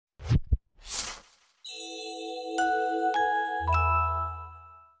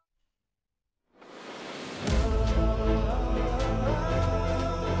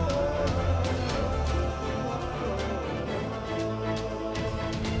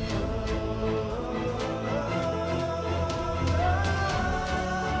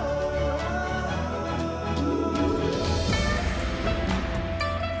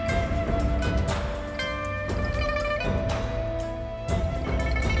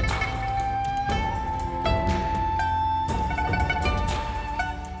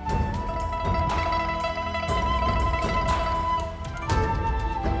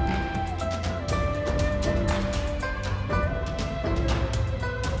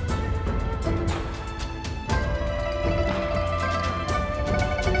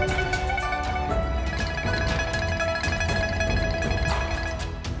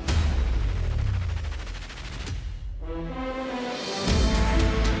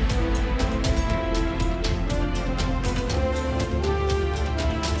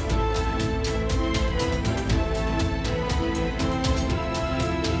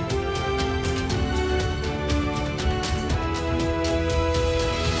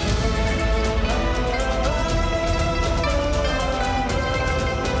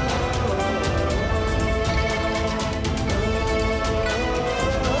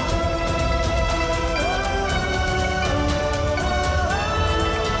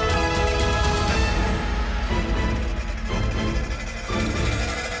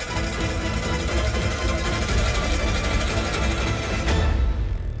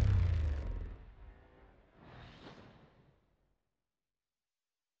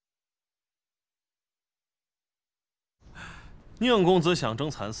宁公子想征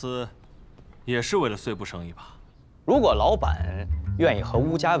蚕丝，也是为了碎布生意吧？如果老板愿意和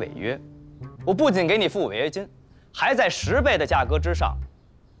乌家违约，我不仅给你付违约金，还在10倍的价格之上，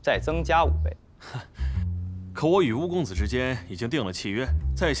再增加5倍。可我与乌公子之间已经定了契约，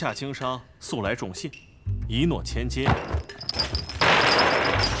在下经商素来重信，一诺千金。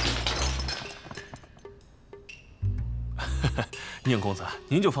宁公子，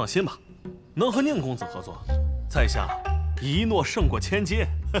您就放心吧，能和宁公子合作，在下一诺胜过千金。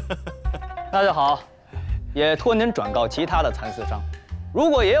那就好，也托您转告其他的蚕丝商，如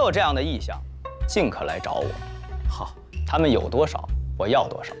果也有这样的意向，尽可来找我。好，他们有多少，我要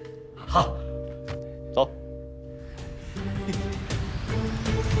多少。好，走。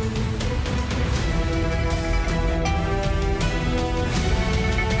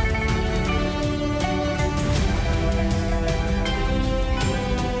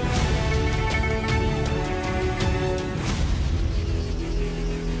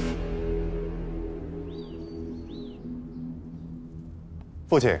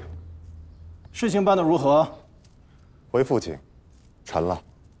父亲，事情办得如何？回父亲，成了。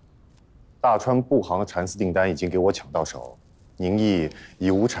大川布行的蚕丝订单已经给我抢到手，宁毅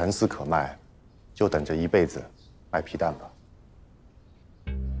已无蚕丝可卖，就等着一辈子卖皮蛋吧。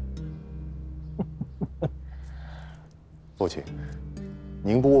父亲，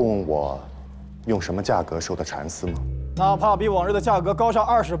您不问问我用什么价格收的蚕丝吗？哪怕比往日的价格高上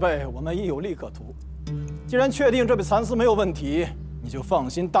20倍，我们亦有利可图。既然确定这笔蚕丝没有问题，你就放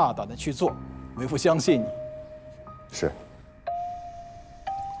心大胆的去做，为父相信你。是。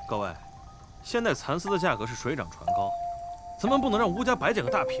各位，现在蚕丝的价格是水涨船高，咱们不能让吴家白捡个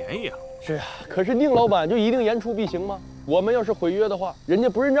大便宜啊！是啊，可是宁老板就一定言出必行吗？我们要是毁约的话，人家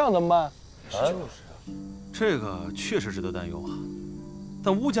不认账怎么办？就是啊，这个确实值得担忧啊。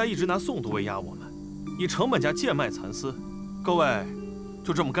但吴家一直拿宋都威压我们，以成本价贱卖蚕丝，各位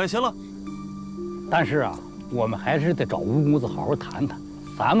就这么甘心了？但是啊，我们还是得找吴公子好好谈谈，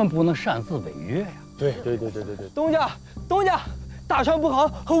咱们不能擅自违约呀。对。东家，大川布行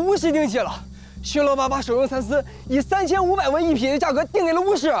和乌氏订协了，薛老板把手用蚕丝以3500文一匹的价格定给了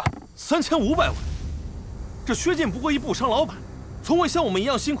乌氏。3500文，这薛进不过一布商老板，从未像我们一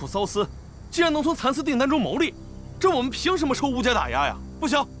样辛苦缫丝，既然能从蚕丝订单中牟利，这我们凭什么受吴家打压呀？不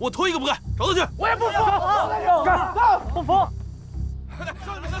行，我头一个不干，找他去！我也不服，不服！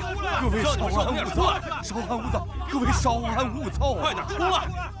各位稍安勿躁，稍安勿躁，各位稍安勿躁，快点出来！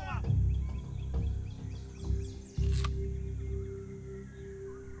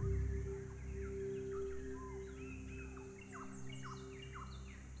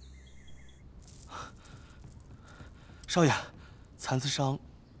少爷，蚕丝商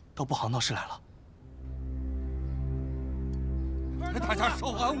到布行闹事来了。大家稍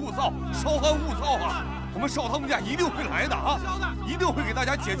安勿躁，稍安勿躁啊！我们少他们家一定会来的啊，一定会给大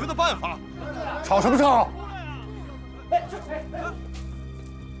家解决的办法。吵什么吵？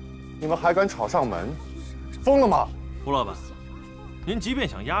你们还敢吵上门？疯了吗？吴老板，您即便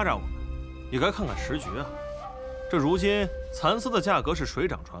想压榨我们，也该看看时局啊。这如今蚕丝的价格是水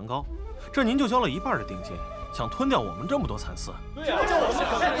涨船高，这您就交了1半的定金，想吞掉我们这么多蚕丝？对呀，就我们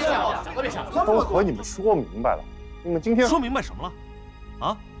想都别想，都和你们说明白了。你们今天说明白什么了？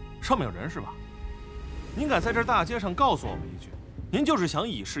啊，上面有人是吧？您敢在这大街上告诉我们一句，您就是想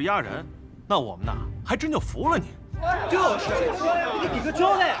以势压人，那我们呐还真就服了您。就是你给个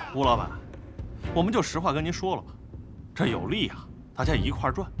交代呀！吴老板，我们就实话跟您说了吧，这有利呀，大家一块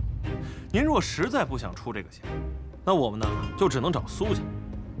儿赚。您若实在不想出这个钱，那我们呢就只能找苏家。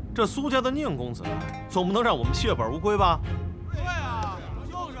这苏家的宁公子总不能让我们血本无归吧？对啊，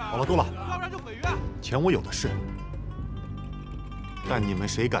就是。好了，够了，要不然就毁约。钱我有的是，但你们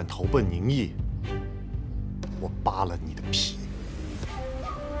谁敢投奔宁毅，我扒了你的皮。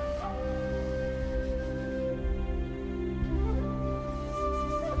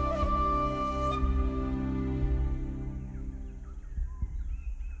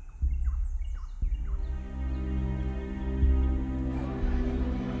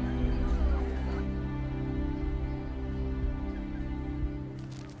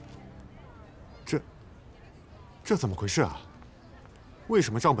这怎么回事啊？为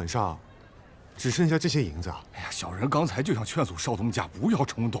什么账本上只剩下这些银子啊？哎呀，小人刚才就想劝阻少东家不要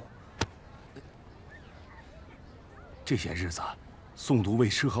冲动。这些日子，宋都尉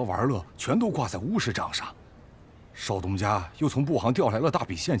吃喝玩乐全都挂在乌氏账上，少东家又从布行调来了大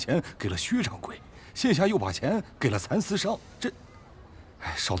笔现钱给了薛掌柜，现下又把钱给了蚕丝商，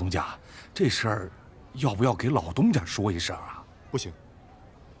哎，少东家，这事儿要不要给老东家说一声啊？不行，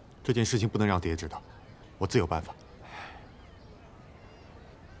这件事情不能让爹知道，我自有办法。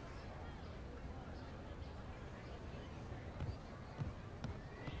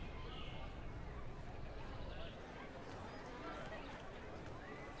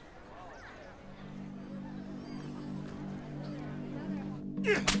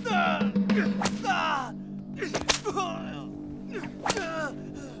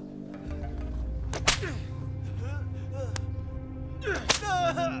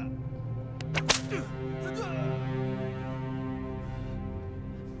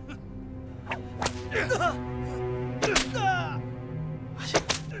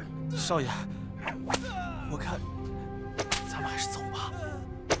少爷，我看咱们还是走吧。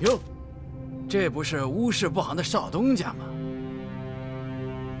哟，这不是乌氏布行的少东家吗？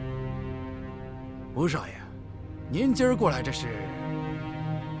吴少爷，您今儿过来这是？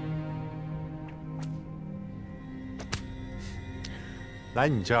来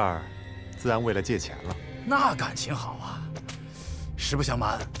你这儿，自然为了借钱了。那感情好啊！实不相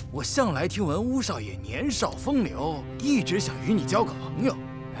瞒，我向来听闻乌少爷年少风流，一直想与你交个朋友。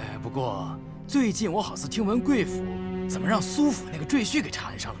哎，不过最近我好似听闻贵府怎么让苏府那个赘婿给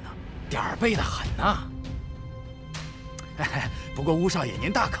缠上了呢？点儿背得很呐。不过乌少爷您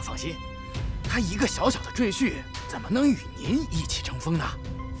大可放心，他一个小小的赘婿，怎么能与您一起争锋呢？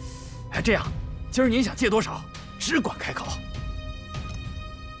哎，这样，今儿您想借多少，只管开口。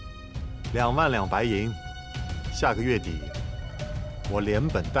2万两白银，下个月底我连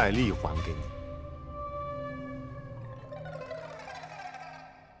本带利还给你。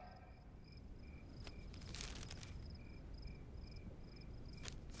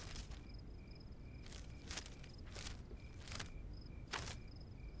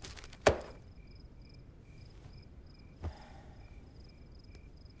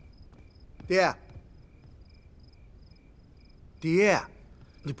爹，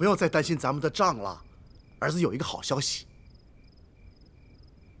你不要再担心咱们的账了。儿子有一个好消息，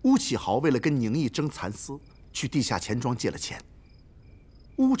乌启豪为了跟宁毅争蚕丝，去地下钱庄借了钱。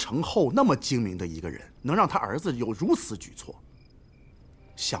乌承厚那么精明的一个人，能让他儿子有如此举措，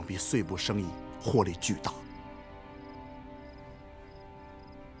想必碎布生意获利巨大。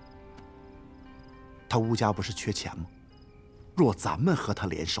他乌家不是缺钱吗？若咱们和他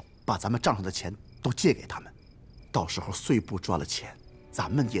联手，把咱们账上的钱都借给他们，到时候碎布赚了钱，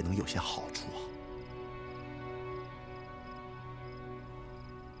咱们也能有些好处啊。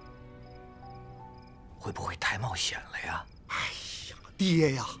会不会太冒险了呀？哎呀，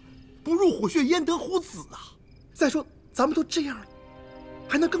爹呀，不入虎穴焉得虎子啊！再说咱们都这样了，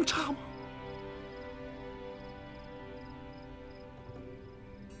还能更差吗？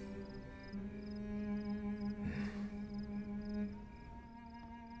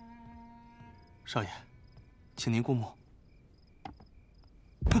少爷，请您过目。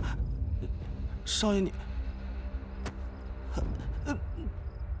少爷你，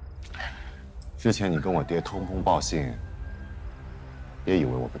之前你跟我爹通风报信，别以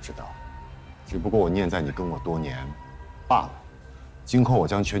为我不知道，只不过我念在你跟我多年罢了。今后我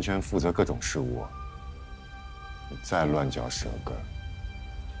将全权负责各种事务，你再乱嚼舌根，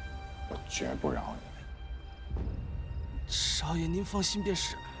我绝不饶你。少爷您放心便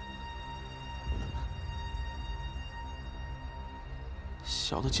是。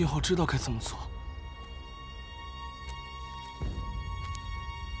小的今后知道该怎么做。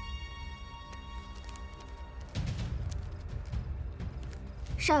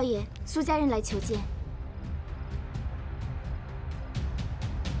少爷，苏家人来求见。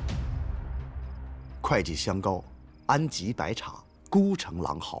会稽香膏，安吉白茶，孤城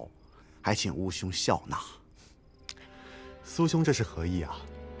狼毫，还请乌兄笑纳。苏兄这是何意啊？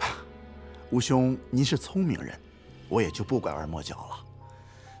乌兄，您是聪明人，我也就不拐弯抹角了。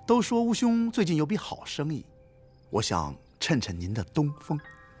都说乌兄最近有笔好生意，我想趁趁您的东风。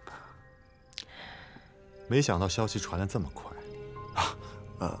没想到消息传得这么快。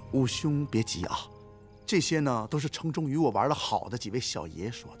乌兄别急啊，这些呢都是城中与我玩得好的几位小爷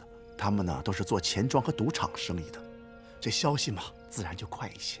说的，他们呢都是做钱庄和赌场生意的，这消息嘛自然就快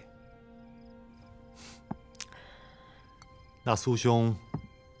一些。那苏兄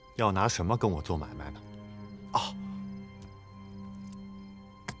要拿什么跟我做买卖呢？哦，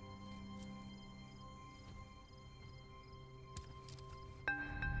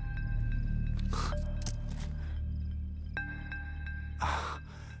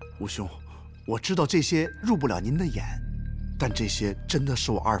乌兄，我知道这些入不了您的眼，但这些真的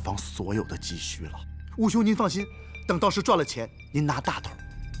是我二房所有的积蓄了。乌兄您放心，等到时赚了钱，您拿大头，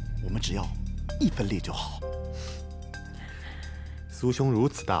我们只要1分利就好。苏兄如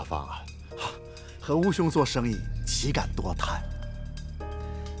此大方啊！和乌兄做生意，岂敢多贪？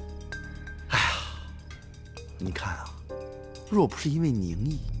哎呀，你看啊，若不是因为宁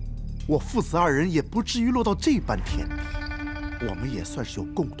毅，我父子二人也不至于落到这般田地。我们也算是有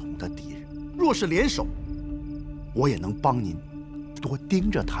共同的敌人，若是联手，我也能帮您多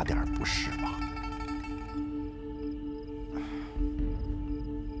盯着他点，不是吗？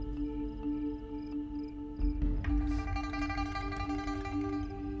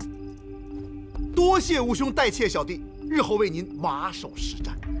多谢吴兄代妾小弟，日后为您马首是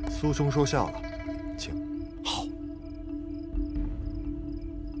瞻。苏兄说笑了，请。好。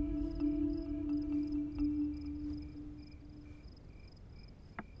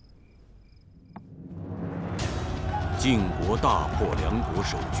晋国大破梁国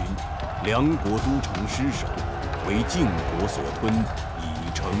守军，梁国都城失守，为晋国所吞，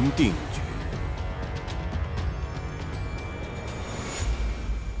已成定局。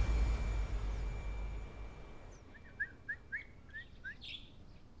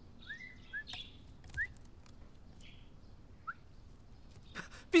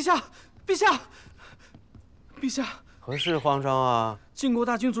陛下，陛下，陛下！何事，皇上啊？晋国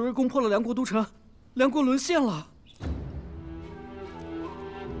大军昨日攻破了梁国都城，梁国沦陷了。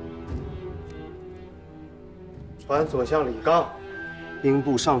传左相李纲，兵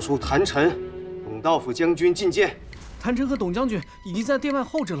部尚书谭臣、董道府将军觐见。谭臣和董将军已经在殿外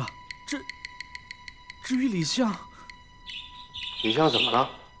候着了。至于李相，李相怎么了？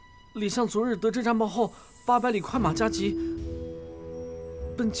李相昨日得知战报后，800里快马加急，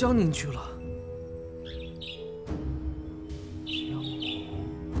奔江宁去了。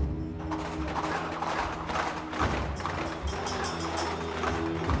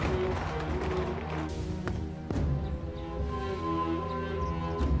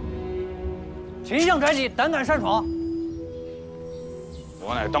秦相宅邸，胆敢擅闯！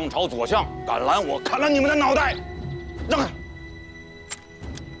我乃当朝左相，敢拦我，砍了你们的脑袋！让开！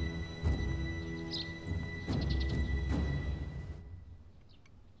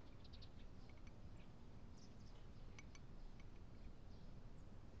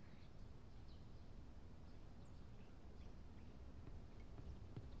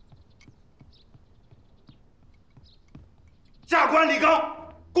下官李纲，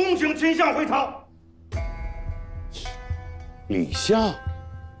恭请秦相回朝。李相，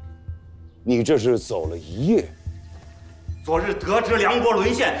你这是走了一夜？昨日得知梁国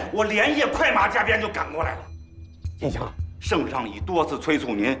沦陷，我连夜快马加鞭就赶过来了。秦相，圣上已多次催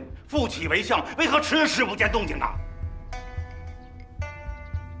促您复起为相，为何迟迟不见动静呢？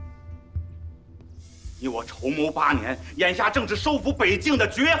你我筹谋8年，眼下正是收复北境的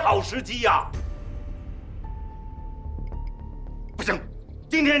绝好时机呀！不行，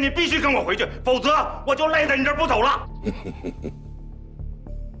今天你必须跟我回去，否则我就赖在你这儿不走了。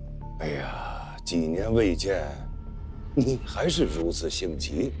哎呀，几年未见，你还是如此性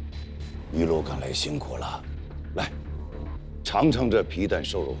急，一路赶来辛苦了。来，尝尝这皮蛋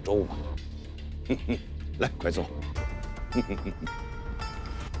瘦肉粥吧。来，快坐。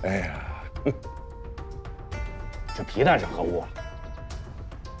哎呀，这皮蛋是何物啊？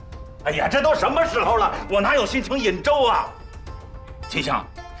哎呀，这都什么时候了，我哪有心情饮粥啊？秦相，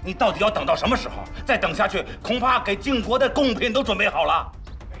你到底要等到什么时候？再等下去，恐怕给晋国的贡品都准备好了。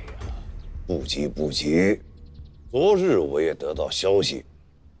哎呀，不急不急，昨日我也得到消息，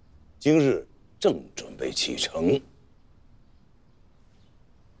今日正准备启程。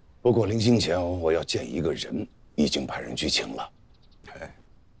不过临行前我要见一个人，已经派人去请了。哎，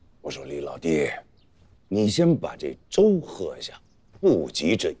我说李老弟，你先把这粥喝下，不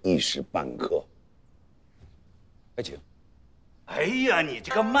急这一时半刻。快请。哎呀，你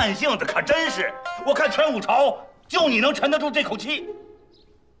这个慢性子可真是！我看全武朝就你能沉得住这口气。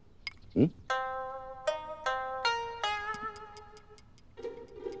嗯。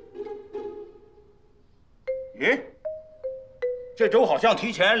咦，这粥好像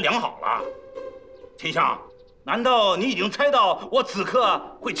提前量好了。秦相，难道你已经猜到我此刻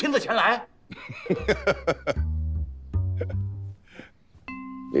会亲自前来？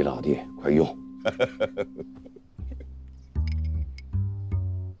李老弟，快用。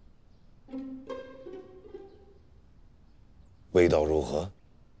味道如何？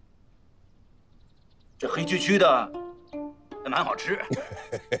这黑黢黢的，还蛮好吃。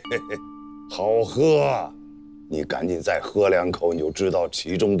好喝，你赶紧再喝2口，你就知道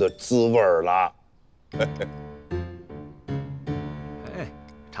其中的滋味了。哎，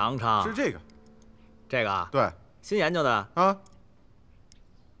尝尝。是这个。这个啊？对，新研究的啊。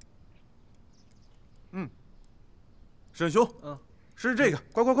沈兄，是这个，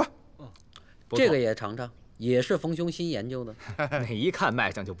快。这个也尝尝。也是冯兄新研究的，那一看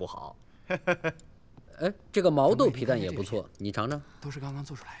卖相就不好。哎，这个毛豆皮蛋也不错，你尝尝。都是刚刚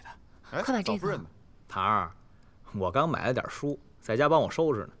做出来的。快把这个。堂儿，我刚买了点书，在家帮我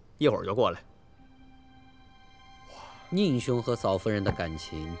收拾呢，一会儿就过来。宁兄和嫂夫人的感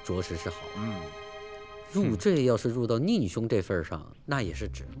情着实是好。入赘要是入到宁兄这份上，那也是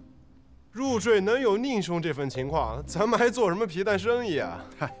值。入赘能有宁兄这份情况，咱们还做什么皮蛋生意啊？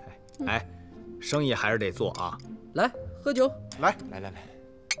哎。生意还是得做啊！来喝酒，来，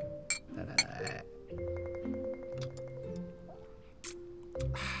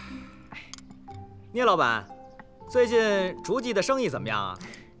聂老板，最近竹记的生意怎么样啊？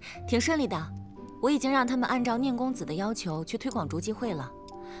挺顺利的，我已经让他们按照宁公子的要求去推广竹记会了。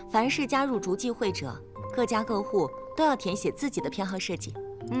凡是加入竹记会者，各家各户都要填写自己的偏好设计。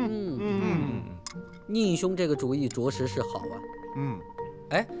宁兄这个主意着实是好啊。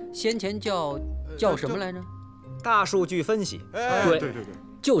哎，先前叫什么来着？大数据分析。对，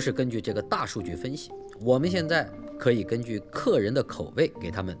就是根据这个大数据分析，我们现在可以根据客人的口味给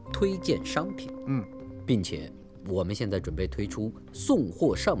他们推荐商品。并且我们现在准备推出送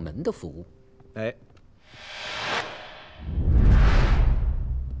货上门的服务。哎，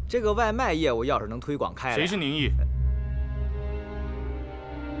这个外卖业务要是能推广开来，谁是宁毅？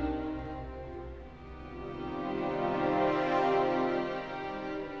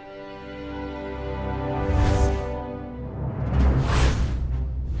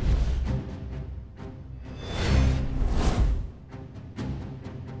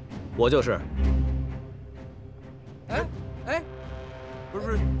我就是。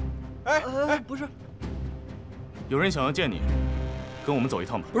不是，有人想要见你，跟我们走一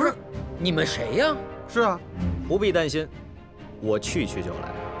趟吧。不是，你们谁呀？是啊，不必担心，我去就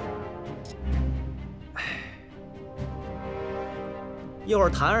来。一会儿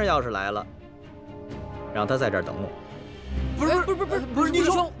谭儿要是来了，让他在这儿等我。不是，宁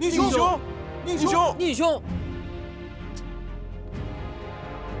兄，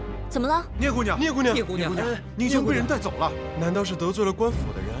怎么了？聂姑娘，宁兄被人带走了，难道是得罪了官府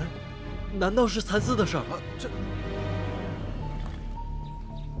的人？难道是蚕丝的事儿？这。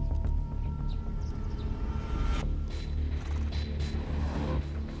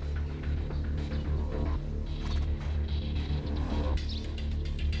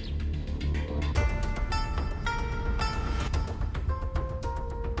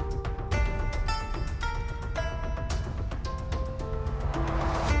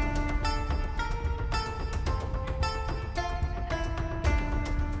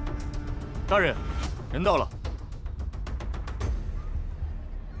大人，人到了。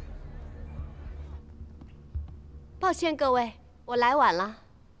抱歉各位，我来晚了。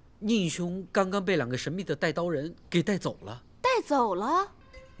宁兄刚刚被2个神秘的带刀人给带走了。带走了？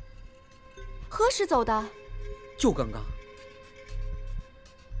何时走的？就刚刚。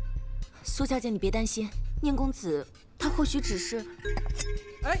苏小姐，你别担心，宁公子他或许只是……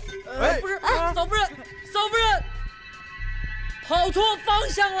不是，嫂夫人，跑错方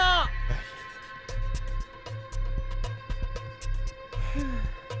向了。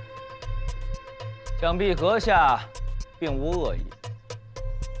想必阁下并无恶意，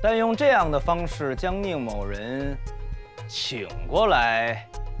但用这样的方式将宁某人请过来，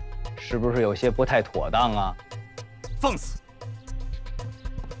是不是有些不太妥当啊？放肆！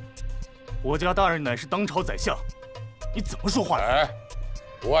我家大人乃是当朝宰相，你怎么说话？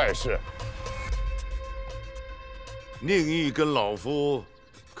不碍事。宁毅跟老夫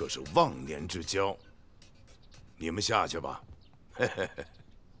可是忘年之交，你们下去吧。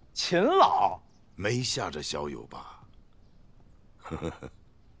秦老。没吓着小友吧？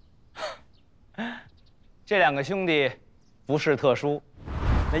这2个兄弟不是特殊，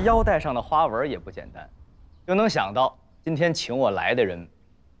那腰带上的花纹也不简单。又能想到今天请我来的人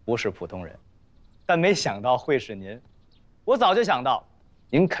不是普通人，但没想到会是您。我早就想到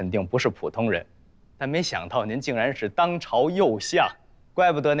您肯定不是普通人，但没想到您竟然是当朝右相。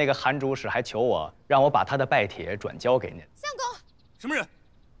怪不得那个韩主使还求我让我把他的拜帖转交给您。相公，什么人？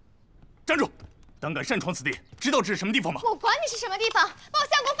站住！胆敢擅闯此地，知道这是什么地方吗？我管你是什么地方，把我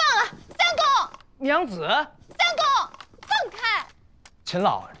相公放了！相公，娘子，相公，放开！秦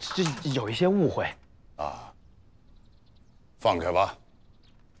老，这有一些误会啊，放开吧。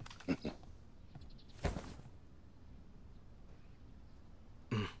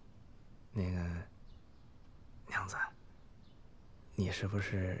那个娘子，你是不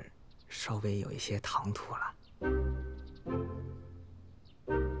是稍微有一些唐突了？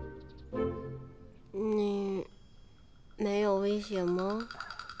你没有危险吗？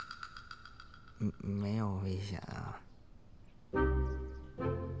没有危险啊。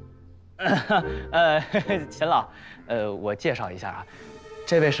秦老，我介绍一下啊，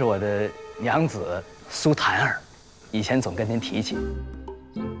这位是我的娘子苏檀儿，以前总跟您提起。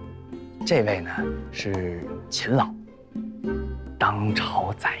这位呢是秦老，当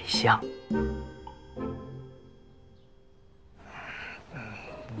朝宰相。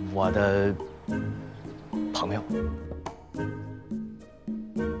我的朋友。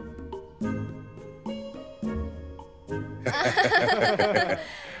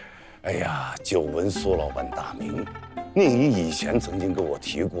哎呀，久闻苏老板大名，宁毅以前曾经跟我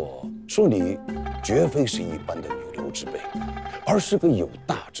提过，说你绝非是一般的女流之辈，而是个有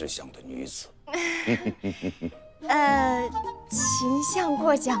大志向的女子。秦相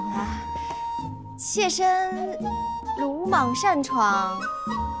过奖了，妾身鲁莽擅闯，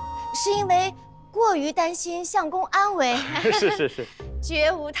是因为过于担心相公安危。是，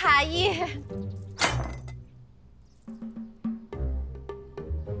绝无他意。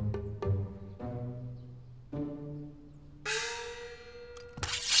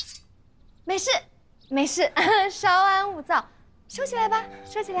没事，稍安勿躁，收起来吧，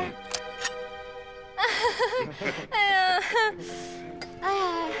收起来。哎呀，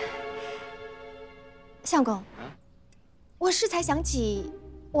相公，我是才想起，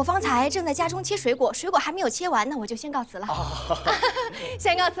我方才正在家中切水果，水果还没有切完呢，我就先告辞了。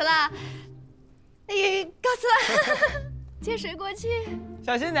先告辞了，告辞了，切水果去，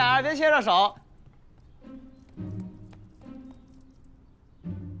小心点，别切着手。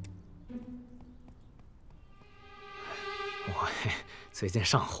我最近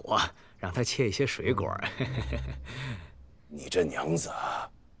上火，让他切一些水果。你这娘子啊，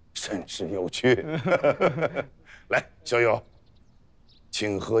甚是有趣。来，小友，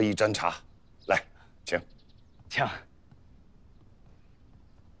请喝一盏茶。来，请。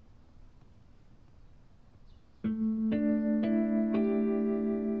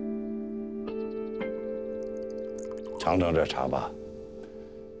尝尝这茶吧，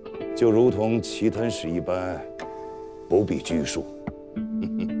就如同奇谈史一般，不必拘束。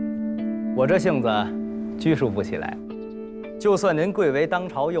我这性子拘束不起来，就算您贵为当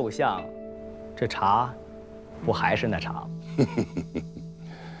朝右相，这茶不还是那茶吗？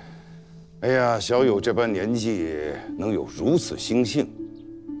哎呀，小友这般年纪能有如此心性，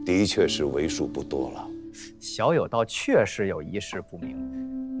的确是为数不多了。小友倒确实有一事不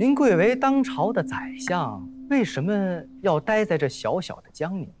明，您贵为当朝的宰相，为什么要待在这小小的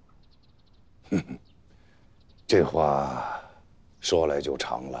江宁？这话说来就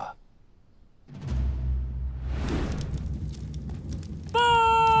长了。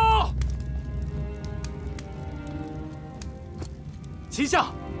报！秦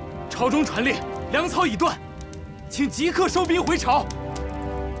相，朝中传令，粮草已断，请即刻收兵回朝。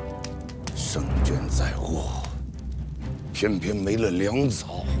胜券在握，偏偏没了粮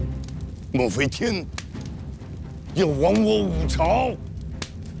草，莫非天要亡我武朝？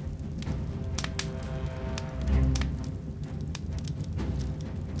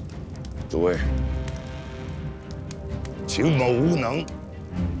诸位，秦某无能，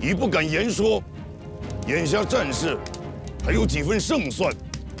已不敢言说。眼下战事还有几分胜算，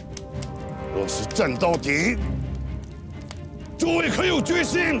若是战到底，诸位可有决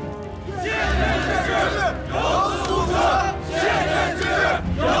心？现任之志，有死无生；现任之志，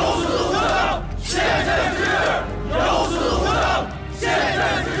有死无生；现任之志，有死无生；现任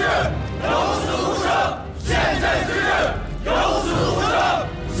之志，有死无生；现任之志，有死无生；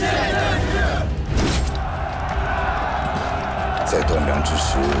现任之志。在断粮之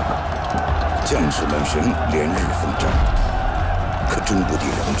时，将士们仍连日奋战，可中部地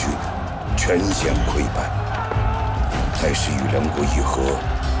两军全线溃败。太师与梁国议和，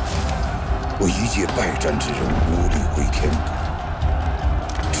我一介败战之人无力回天，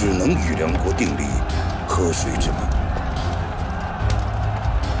只能与梁国订立河水之盟。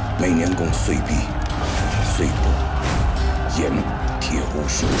每年共岁币、岁帛、盐、铁无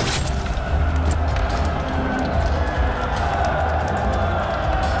数。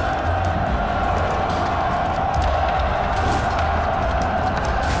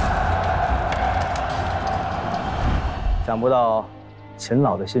想不到，秦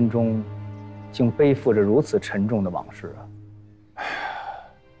老的心中，竟背负着如此沉重的往事啊！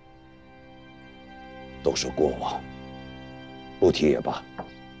都是过往，不提也罢。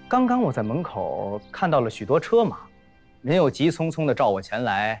刚刚我在门口看到了许多车马，您又急匆匆地召我前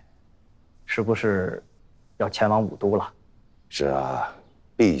来，是不是要前往武都了？是啊，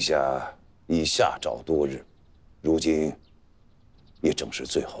陛下已下诏多日，如今也正是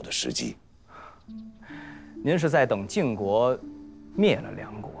最好的时机。您是在等晋国灭了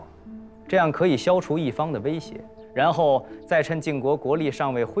梁国，这样可以消除一方的威胁，然后再趁晋国国力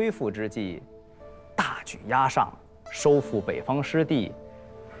尚未恢复之际，大举压上，收复北方失地，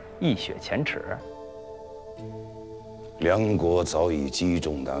一雪前耻。梁国早已积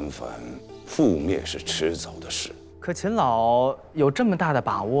重难返，覆灭是迟早的事。可秦老有这么大的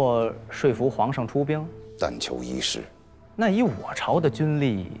把握说服皇上出兵？但求一事。那以我朝的军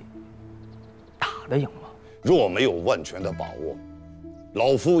力，打得赢吗？若没有万全的把握，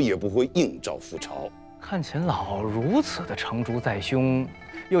老夫也不会应召赴朝。看秦老如此的成竹在胸，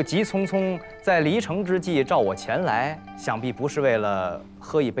又急匆匆在离城之际召我前来，想必不是为了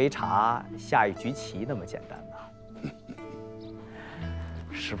喝一杯茶、下一局棋那么简单吧？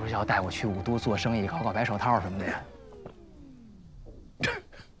是不是要带我去武都做生意，搞白手套什么的呀？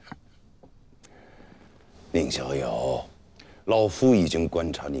宁小友，老夫已经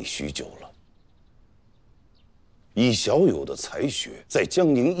观察你许久了。以小友的才学，在江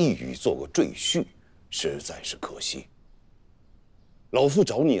宁一隅做个赘婿，实在是可惜。老夫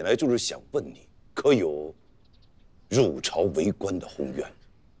找你来，就是想问你，可有入朝为官的宏愿？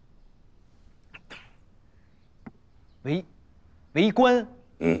为官？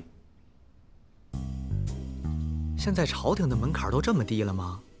嗯。现在朝廷的门槛都这么低了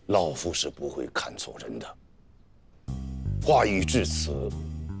吗？老夫是不会看错人的。话已至此，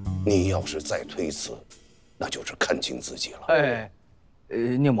你要是再推辞，那就是看清自己了。哎，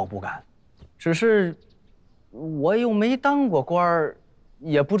宁某不敢，只是我又没当过官儿，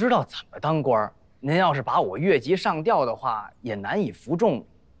也不知道怎么当官儿。您要是把我越级上调的话，也难以服众，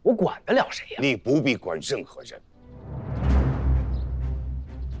我管得了谁呀？你不必管任何人，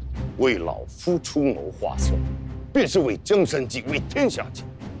为老夫出谋划策，便是为江山计，为天下计。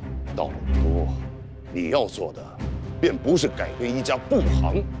到了武都，你要做的，便不是改变一家布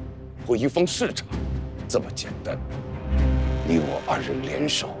行或一方市场这么简单。你我二人联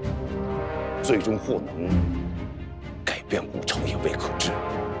手，最终或能改变武朝也未可知。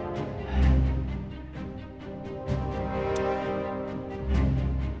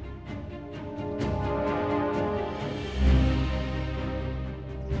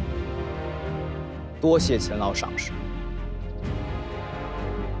多谢秦老赏识。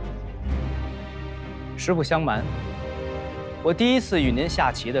实不相瞒，我第一次与您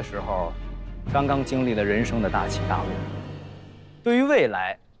下棋的时候，刚刚经历了人生的大起大落。对于未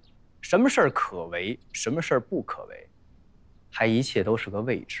来，什么事儿可为，什么事儿不可为，还一切都是个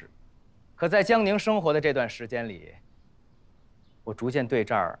未知。可在江宁生活的这段时间里，我逐渐对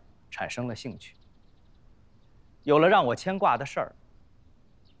这儿产生了兴趣，有了让我牵挂的事儿，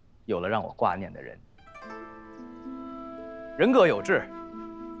有了让我挂念的人。人各有志，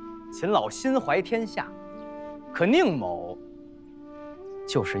秦老心怀天下，可宁某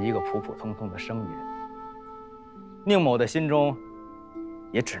就是一个普普通通的生意人。宁某的心中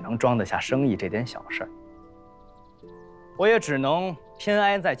也只能装得下生意这点小事儿，我也只能偏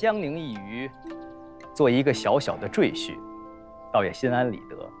安在江宁一隅，做一个小小的赘婿，倒也心安理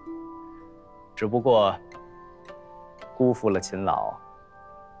得。只不过辜负了秦老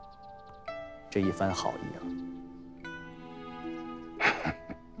这一番好意了。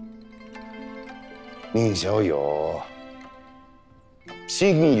宁小友，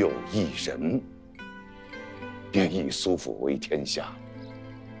心有一人，便以苏府为天下。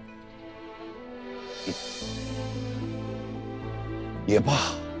也罢，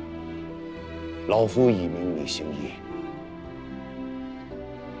老夫已明你心意，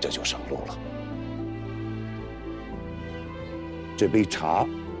这就上路了。这杯茶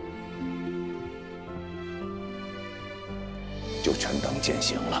就全当践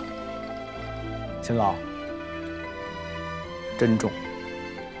行了。秦老，珍重。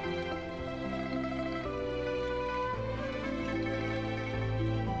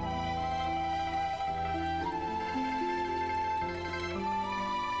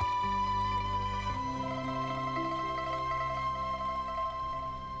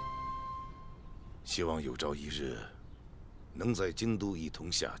希望有朝一日能在京都一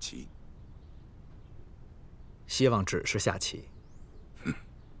同下棋。希望只是下棋。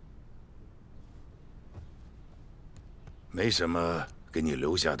没什么给你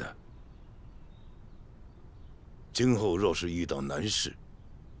留下的。今后若是遇到难事，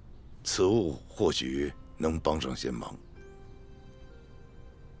此物或许能帮上些忙。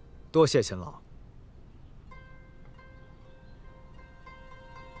多谢秦老。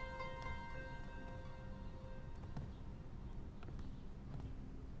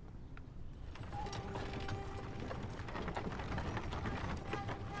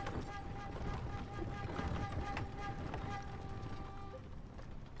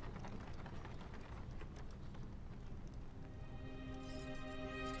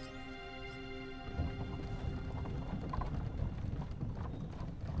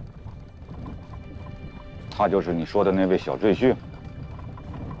他就是你说的那位小赘婿。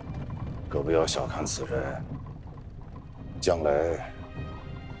可不要小看此人，将来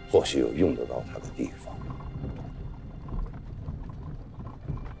或许有用得到他的地方。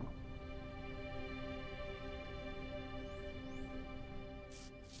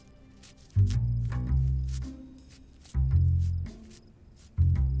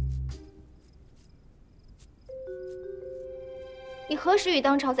你何时与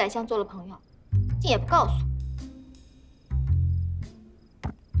当朝宰相做了朋友，竟也不告诉我？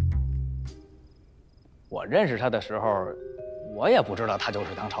我认识他的时候，我也不知道他就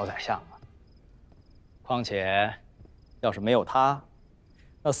是当朝宰相啊。况且，要是没有他，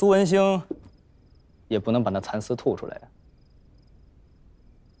那苏文兴也不能把那蚕丝吐出来呀。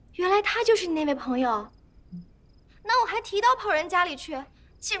原来他就是你那位朋友，那我还提刀跑人家里去，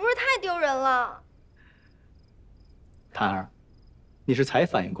岂不是太丢人了？檀儿，你是才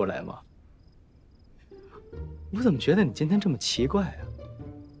反应过来吗？我怎么觉得你今天这么奇怪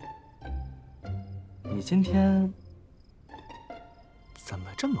啊？你今天怎么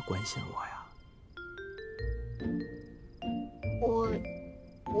这么关心我呀？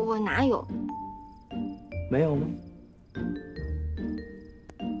我哪有？没有吗？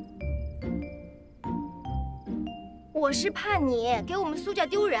我是怕你给我们苏家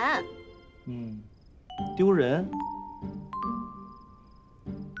丢人。丢人？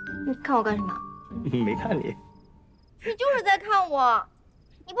你看我干什么？没看你。你就是在看我，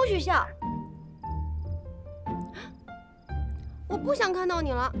你不许笑。我不想看到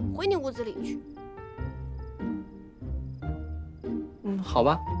你了，回你屋子里去。好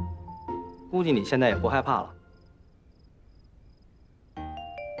吧，估计你现在也不害怕了。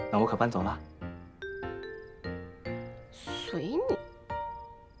那我可搬走了。随你。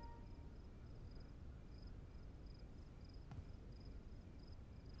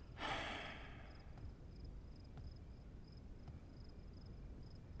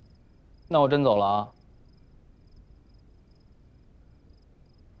那我真走了啊。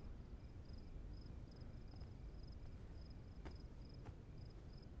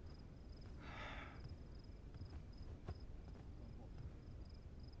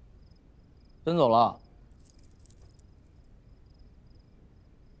真走了。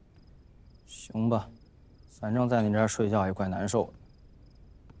行吧，反正在你这儿睡觉也怪难受的。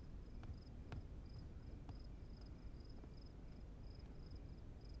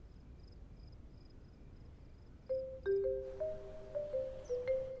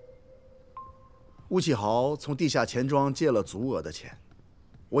吴启豪从地下钱庄借了足额的钱，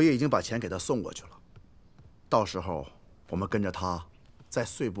我也已经把钱给他送过去了。到时候我们跟着他，在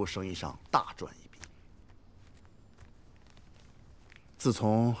碎布生意上大赚一笔。自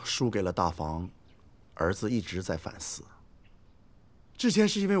从输给了大房，儿子一直在反思。之前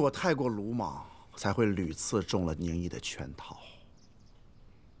是因为我太过鲁莽，才会屡次中了宁毅的圈套。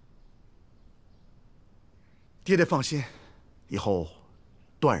爹爹放心，以后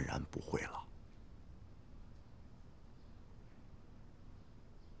断然不会了。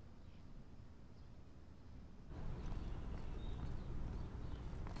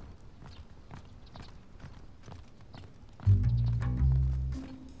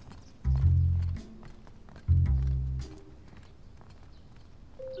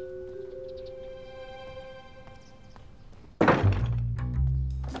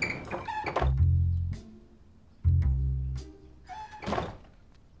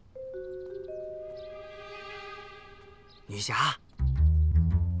女侠，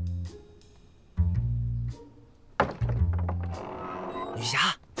女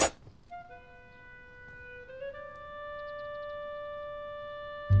侠，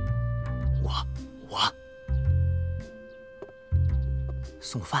我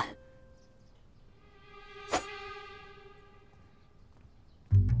送饭。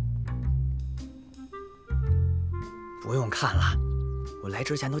不用看了，我来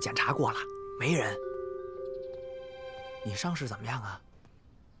之前都检查过了，没人。你伤势怎么样啊？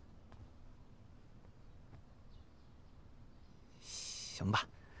行吧，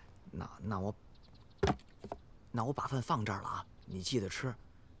那我把饭放这儿了啊，你记得吃。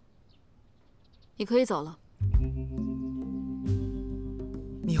你可以走了。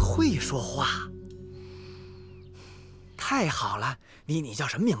你会说话，太好了！你叫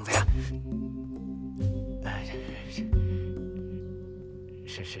什么名字呀？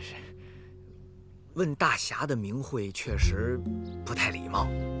是。问大侠的名讳确实不太礼貌，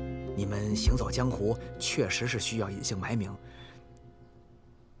你们行走江湖确实是需要隐姓埋名。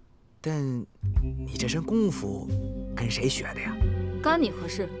但你这身功夫跟谁学的呀？干你何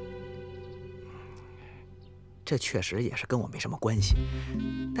事？这确实也是跟我没什么关系，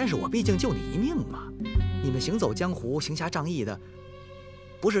但是我毕竟救你一命嘛。你们行走江湖、行侠仗义的，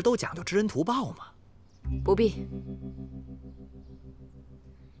不是都讲究知恩图报吗？不必。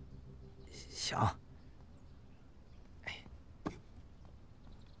行。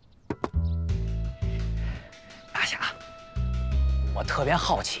大侠，我特别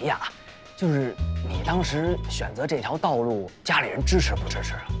好奇呀，就是你当时选择这条道路，家里人支持不支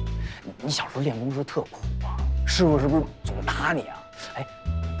持啊？你小时候练功时特苦啊，师傅是不是总打你啊？哎，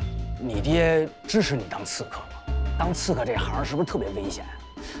你爹支持你当刺客吗？当刺客这行是不是特别危险？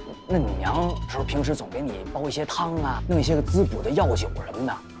那你娘是不是平时总给你煲一些汤啊，弄一些个滋补的药酒什么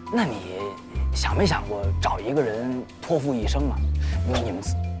的？那你想没想过找一个人托付一生啊？因为你们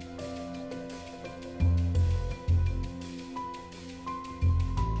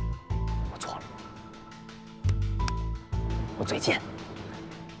我错了，我嘴贱。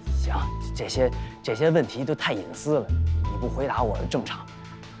行，这些问题都太隐私了，你不回答我正常。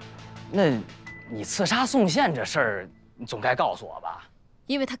那你刺杀宋宪这事儿，你总该告诉我吧？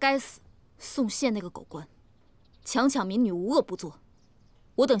因为他该死，宋宪那个狗官，强抢民女，无恶不作。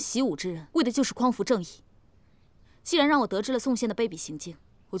我等习武之人，为的就是匡扶正义。既然让我得知了宋宪的卑鄙行径，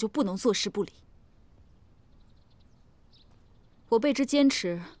我就不能坐视不理。我辈之坚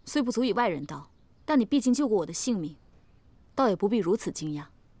持虽不足以外人道，但你毕竟救过我的性命，倒也不必如此惊讶。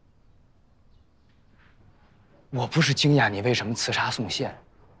我不是惊讶你为什么刺杀宋宪，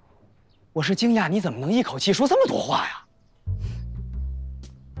我是惊讶你怎么能一口气说这么多话呀？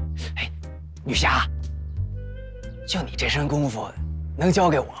哎，女侠，就你这身功夫，能教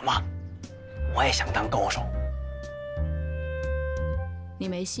给我吗？我也想当高手。你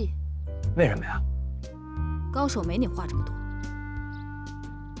没戏。为什么呀？高手没你话这么多。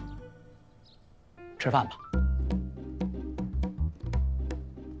吃饭吧。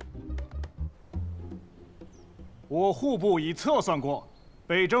我户部已测算过，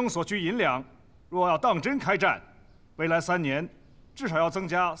北征所需银两，若要当真开战，未来3年至少要增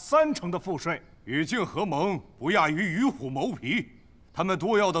加30%的赋税。与晋合盟不亚于与虎谋皮，他们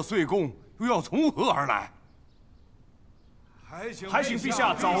多要的岁贡又要从何而来？还请陛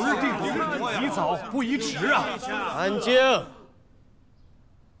下早日定夺，宜早不宜迟啊！安静！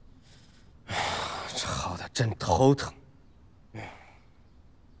吵得真头疼。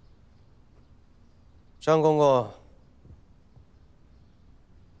张公公，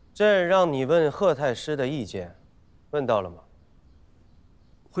朕让你问贺太师的意见，问到了吗？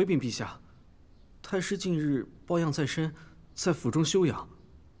回禀陛下，太师近日抱恙在身，在府中休养，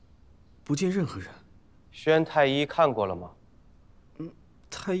不见任何人。宣太医看过了吗？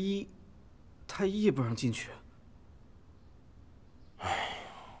太医也不让进去。哎，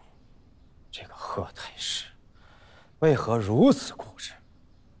这个贺太师为何如此固执？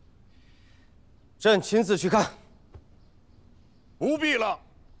朕亲自去看。不必了。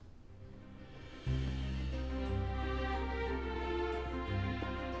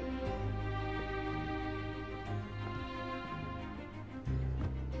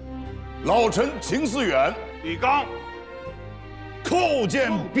老臣秦思远，李纲，叩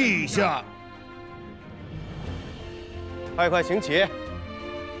见陛下。快请起。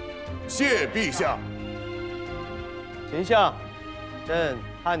谢陛下。秦相，朕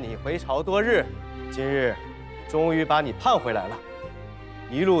盼你回朝多日，今日终于把你盼回来了，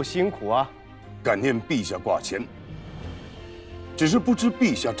一路辛苦啊！感念陛下挂牵。只是不知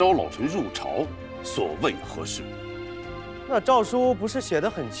陛下招老臣入朝，所谓何事？那诏书不是写得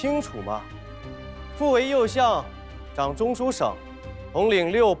很清楚吗？复为右相，掌中书省，统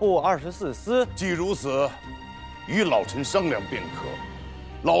领6部24司。既如此，与老臣商量便可。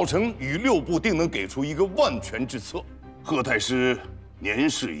老臣与6部定能给出一个万全之策。贺太师年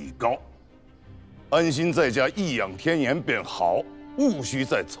事已高，安心在家颐养天年便好，务须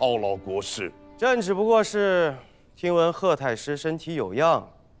再操劳国事。朕只不过是听闻贺太师身体有恙，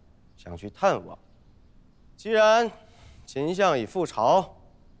想去探望。既然秦相已复朝，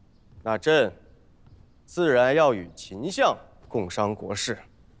那朕自然要与秦相共商国事。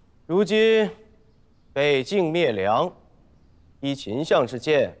如今北境灭梁，依秦相之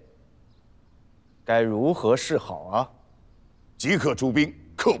见，该如何是好啊？即刻出兵，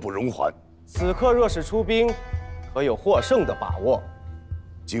刻不容缓。此刻若是出兵，可有获胜的把握？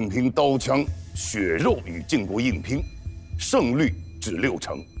仅凭刀枪血肉与晋国硬拼，胜率至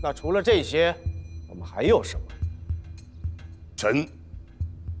60%。那除了这些，我们还有什么？臣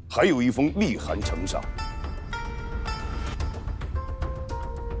还有一封密函呈上。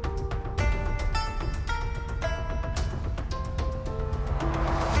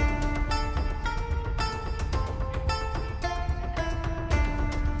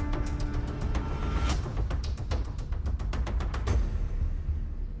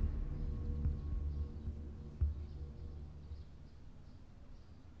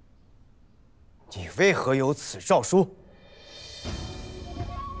你为何有此诏书？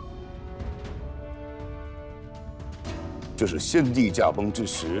这是先帝驾崩之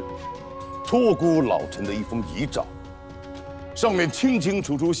时，托孤老臣的一封遗诏，上面清清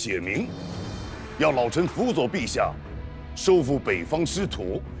楚楚写明，要老臣辅佐陛下，收复北方失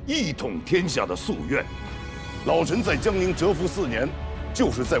土，一统天下的夙愿。老臣在江宁蛰伏4年，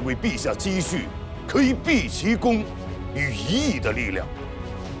就是在为陛下积蓄可以毕其功与1亿的力量。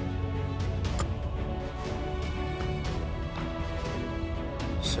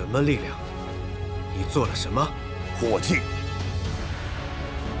么力量？你做了什么？伙计，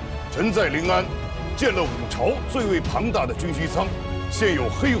臣在临安建了武朝最为庞大的军需仓，现有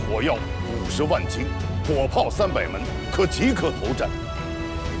黑火药50万斤，火炮300门，可即刻投战。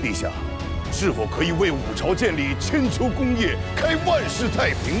陛下，是否可以为武朝建立千秋功业，开万世太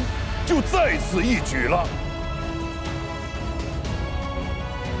平，就在此一举了？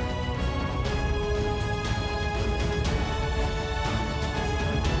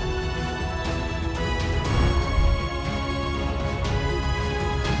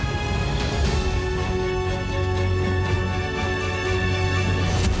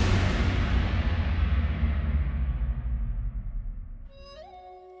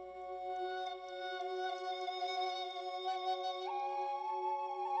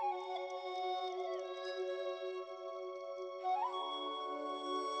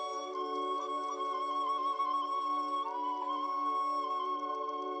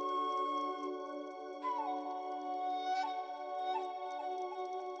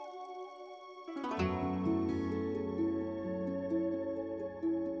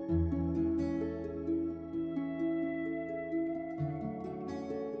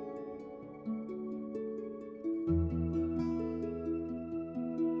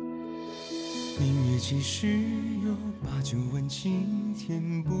明月几时有把酒问青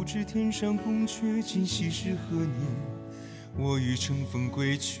天，不知天上宫阙，今夕是何年？我欲乘风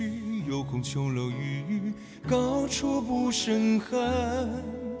归去，又恐琼楼玉宇，高处不胜寒。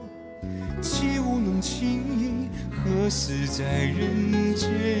起舞弄清影，何似在人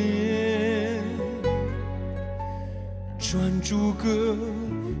间？转朱阁，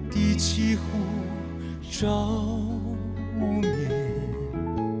低绮户，照无眠。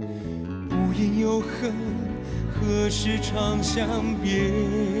不言有恨，何时长向别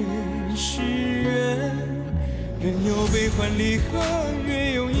时圆？人有悲欢离合，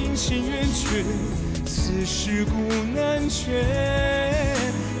月有阴晴圆缺，此事古难全。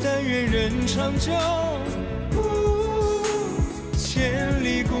但愿人长久，千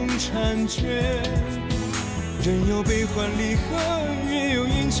里共婵娟。人有悲欢离合，月有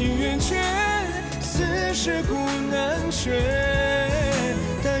阴晴圆缺，此事古难全。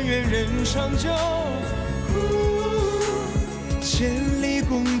但愿人长久，千里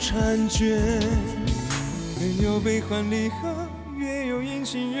共婵娟。人有悲欢离合，月有阴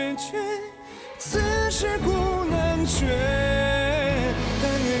晴圆缺，此事古难全。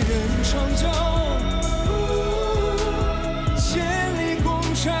但愿人长久，千里共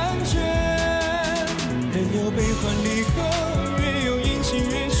婵娟。人有悲欢离合，月有阴晴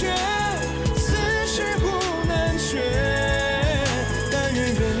圆缺，此事古难全。但愿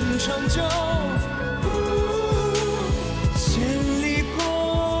人长久，千里共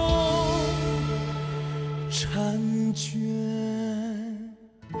婵娟。